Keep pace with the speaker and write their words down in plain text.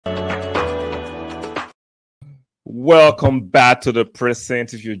Welcome back to the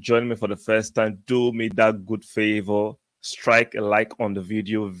present. If you're joining me for the first time, do me that good favor. Strike a like on the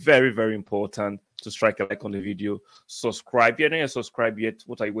video. Very, very important to strike a like on the video. Subscribe. If you're not subscribed yet,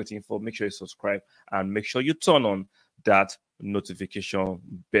 what are you waiting for? Make sure you subscribe and make sure you turn on that notification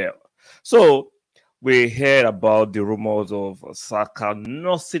bell. So we heard about the rumors of Saka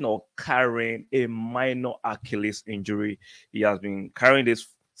nursing or carrying a minor Achilles injury. He has been carrying this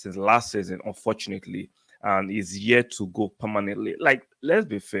since last season, unfortunately, and is yet to go permanently. Like, let's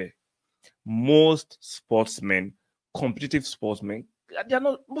be fair. Most sportsmen, competitive sportsmen, they are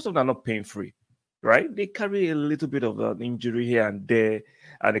not, most of them are not pain-free, right? They carry a little bit of an injury here and there,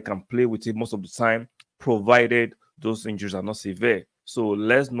 and they can play with it most of the time, provided those injuries are not severe. So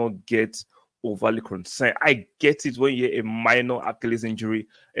let's not get overly concerned. I get it when you hear a minor Achilles injury,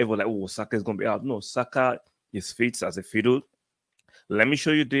 everyone like, oh, Saka is going to be out. No, Saka is fit as a fiddle. Let me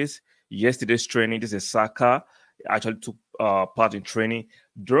show you this. Yesterday's training, this is Saka. Actually took part in training.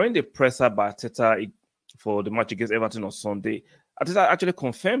 During the presser by Arteta for the match against Everton on Sunday, Arteta actually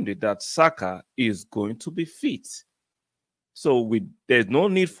confirmed it that Saka is going to be fit. So there's no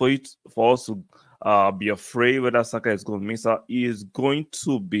need for us to be afraid whether Saka is going to miss out. He is going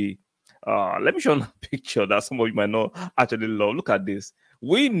to be. Let me show you a picture that some of you might not actually love. Look at this.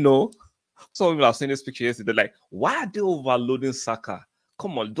 We know some of you have seen this picture yesterday. Like, why are they overloading Saka?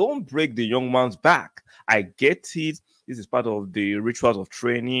 Come on, don't break the young man's back. I get it. This is part of the rituals of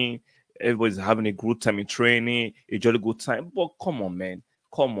training. Everybody's having a good time in training, a jolly good time. But come on, man.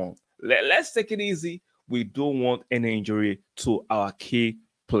 Come on. Let's take it easy. We don't want any injury to our key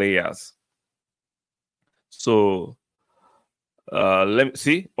players. So, let me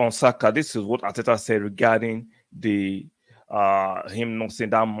see. On Saka, this is what Arteta said regarding the him not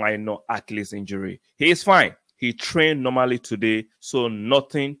saying that minor Achilles injury. He is fine. He trained normally today, so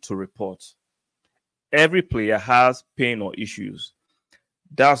nothing to report. Every player has pain or issues.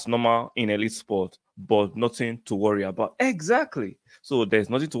 That's normal in elite sport, but nothing to worry about. Exactly. So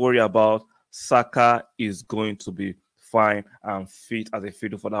there's nothing to worry about. Saka is going to be fine and fit as a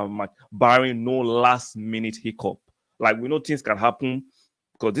fiddle for that match, barring no last-minute hiccup. Like, we know things can happen,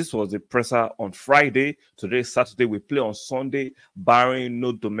 because this was the presser on Friday. Today, Saturday, we play on Sunday, barring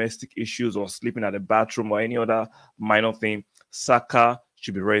no domestic issues or sleeping at the bathroom or any other minor thing. Saka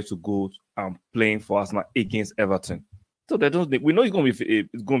should be ready to go and playing for Arsenal against Everton. So we know it's going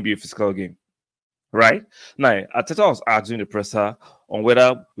to be a physical game, right? Now, Arteta was asking the presser on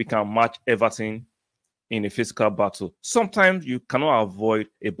whether we can match Everton in a physical battle. Sometimes you cannot avoid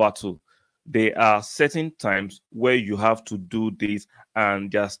a battle. There are certain times where you have to do this,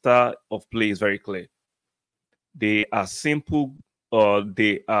 and their style of play is very clear. They are simple, or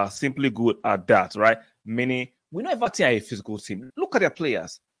they are simply good at that, right? Meaning, we know Everton are a physical team. Look at their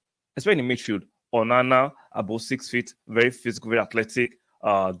players, especially in midfield. Onana, about 6 feet, very physical, very athletic.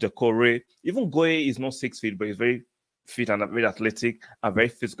 Decore, even Goye is not 6 feet, but he's very fit and very athletic and very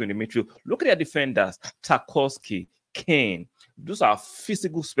physical in the midfield. Look at their defenders, Tarkowski, Kane. Those are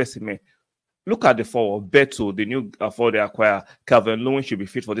physical specimens. Look at the forward, Beto, the new forward they acquire. Calvin Lewin should be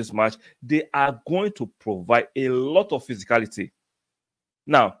fit for this match. They are going to provide a lot of physicality.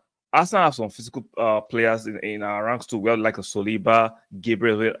 Now, Arsenal have some physical players in our ranks too. We have like a Saliba,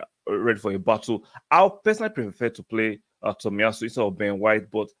 Gabriel ready for a battle. I personally prefer to play Tomiyasu instead of Ben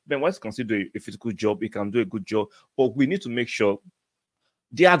White, but Ben White can still do a physical job. He can do a good job, but we need to make sure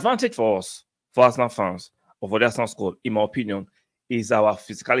the advantage for us, for Arsenal fans, or for the Arsenal squad, in my opinion, is our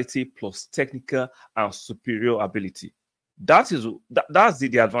physicality plus technical and superior ability. That's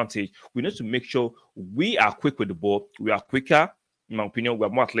the advantage. We need to make sure we are quick with the ball. We are quicker, in my opinion. We are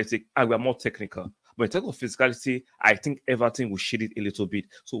more athletic and we are more technical. But in terms of physicality, I think Everton will shade it a little bit.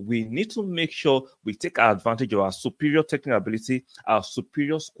 So we need to make sure we take advantage of our superior technical ability, our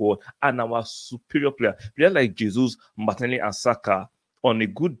superior squad, and our superior player. Players like Jesus, Martinelli, and Saka, on a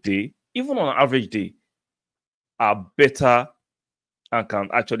good day, even on an average day, are better and can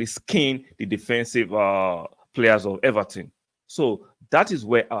actually skin the defensive players of Everton. So that is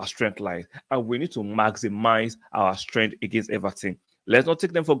where our strength lies. And we need to maximize our strength against Everton. Let's not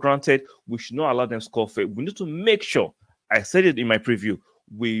take them for granted. We should not allow them to score first. We need to make sure, I said it in my preview,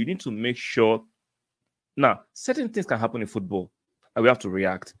 we need to make sure. Now, certain things can happen in football, and we have to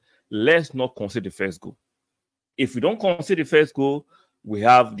react. Let's not concede the first goal. If we don't concede the first goal, we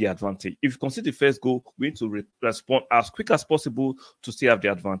have the advantage. If you concede the first goal, we need to respond as quick as possible to still have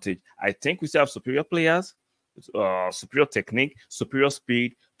the advantage. I think we still have superior players, superior technique, superior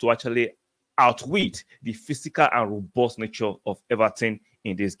speed to actually outwit the physical and robust nature of Everton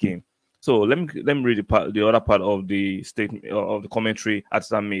in this game. So let me read the other part of the statement of the commentary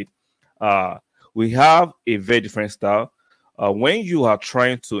Arteta made. we have a very different style. When you are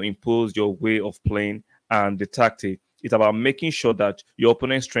trying to impose your way of playing and the tactic, it's about making sure that your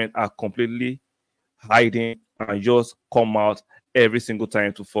opponent's strength are completely hiding and just come out every single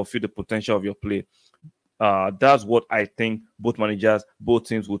time to fulfill the potential of your play. That's what I think both managers, both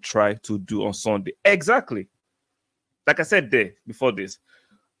teams will try to do on Sunday. Exactly. Like I said there before this,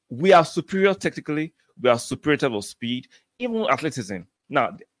 we are superior technically, we are superior in terms of speed, even athleticism.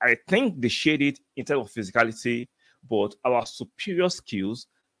 Now, I think they shade it in terms of physicality, but our superior skills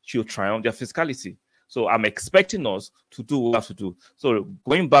should triumph their physicality. So I'm expecting us to do what we have to do. So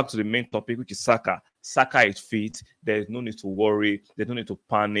going back to the main topic, which is Saka. Saka is fit. There is no need to worry. There's no need to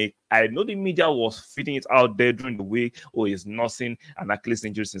panic. I know the media was feeding it out there during the week. Oh, he's nursing an Achilles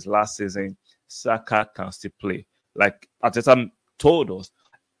injury since last season. Saka can still play. Like Arteta told us,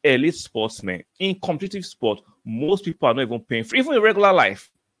 elite sportsmen, in competitive sport, most people are not even paying free. Even in regular life,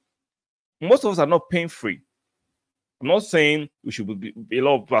 most of us are not paying free. I'm not saying we should be a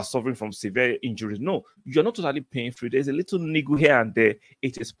lot of people are suffering from severe injuries. No, you're not totally paying free. There's a little niggle here and there.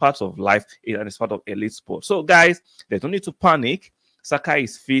 It is part of life and it's part of elite sport. So, guys, there's no need to panic. Saka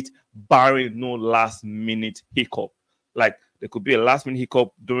is fit, barring no last-minute hiccup. Like, there could be a last-minute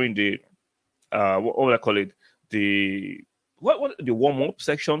hiccup during the, what would I call it? The warm-up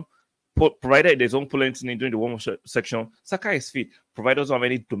section. Provided there's no pulling during the warm-up section, Saka is fit. Provided doesn't have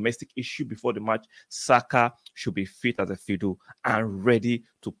any domestic issue before the match, Saka should be fit as a fiddle and ready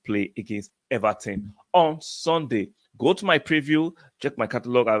to play against Everton on Sunday. Go to my preview, check my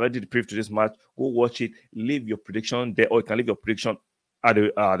catalog. I already did the preview to this match. Go watch it. Leave your prediction there, or you can leave your prediction at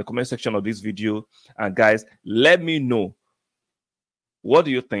the comment section of this video. And guys, let me know, what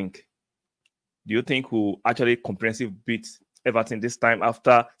do you think? Do you think we'll actually comprehensively beat Everton this time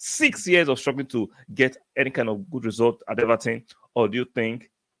after 6 years of struggling to get any kind of good result at Everton? Or do you think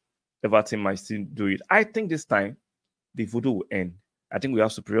Everton might still do it? I think this time the voodoo will end. I think we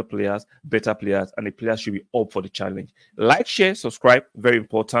have superior players, better players, and the players should be up for the challenge. Like, share, subscribe. Very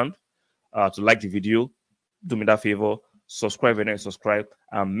important to like the video. Do me that favor. Subscribe and subscribe.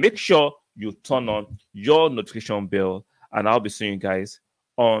 And make sure you turn on your notification bell. And I'll be seeing you guys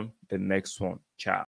on the next one. Ciao.